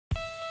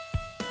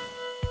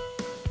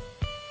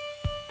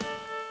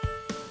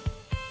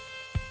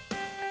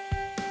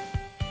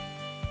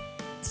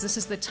This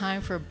is the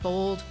time for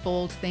bold,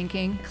 bold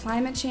thinking.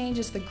 Climate change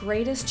is the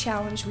greatest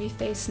challenge we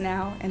face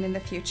now and in the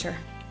future.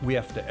 We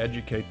have to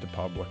educate the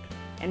public.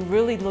 And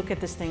really look at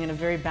this thing in a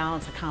very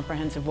balanced and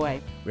comprehensive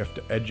way. We have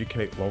to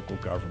educate local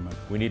government.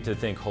 We need to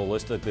think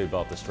holistically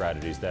about the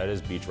strategies. That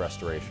is beach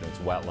restoration, it's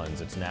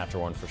wetlands, it's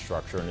natural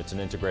infrastructure, and it's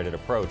an integrated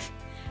approach.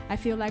 I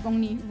feel like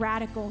only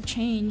radical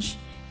change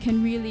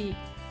can really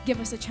give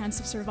us a chance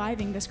of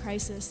surviving this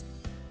crisis.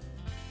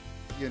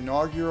 The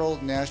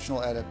inaugural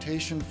National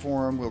Adaptation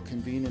Forum will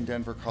convene in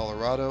Denver,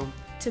 Colorado,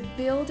 to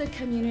build a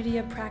community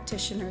of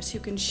practitioners who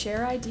can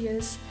share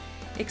ideas,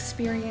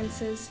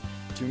 experiences,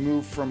 to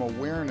move from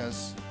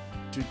awareness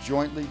to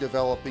jointly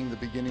developing the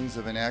beginnings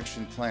of an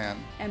action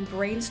plan, and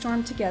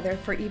brainstorm together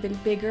for even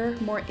bigger,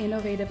 more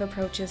innovative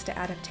approaches to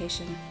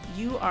adaptation.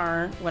 You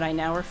are what I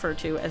now refer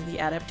to as the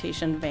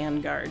adaptation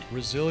vanguard.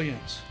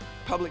 Resilience,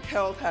 public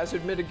health,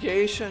 hazard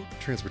mitigation,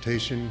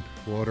 transportation,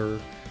 water,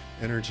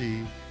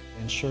 energy,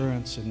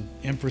 insurance and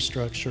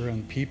infrastructure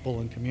and people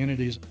and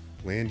communities,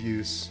 land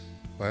use,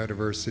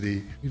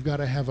 biodiversity. We've got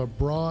to have a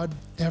broad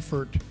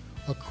effort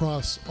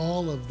across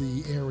all of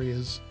the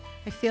areas.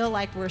 I feel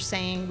like we're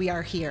saying we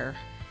are here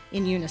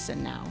in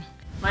unison now.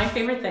 My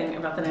favorite thing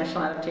about the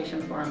National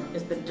Adaptation Forum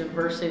is the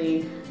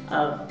diversity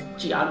of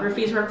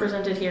geographies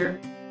represented here.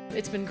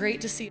 It's been great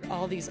to see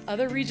all these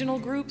other regional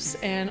groups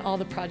and all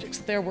the projects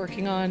that they're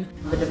working on.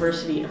 The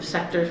diversity of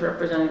sectors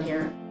represented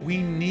here. We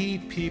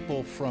need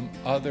people from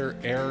other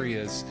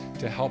areas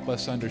to help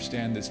us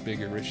understand this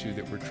bigger issue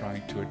that we're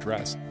trying to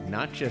address.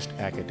 Not just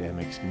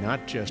academics,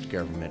 not just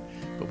government,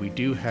 but we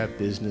do have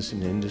business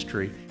and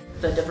industry.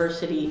 The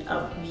diversity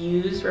of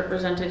views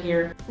represented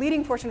here.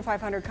 Leading Fortune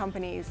 500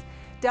 companies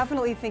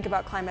definitely think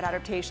about climate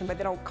adaptation, but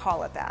they don't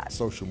call it that.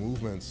 Social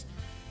movements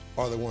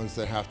are the ones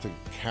that have to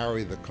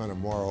carry the kind of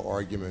moral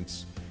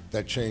arguments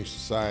that change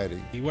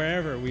society.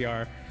 Wherever we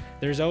are,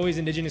 there's always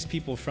indigenous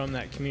people from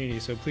that community,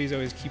 so please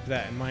always keep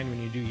that in mind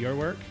when you do your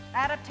work.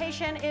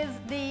 Adaptation is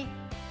the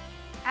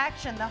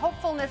action, the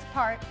hopefulness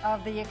part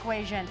of the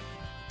equation.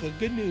 The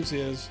good news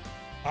is,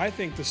 I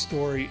think the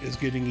story is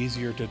getting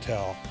easier to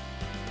tell.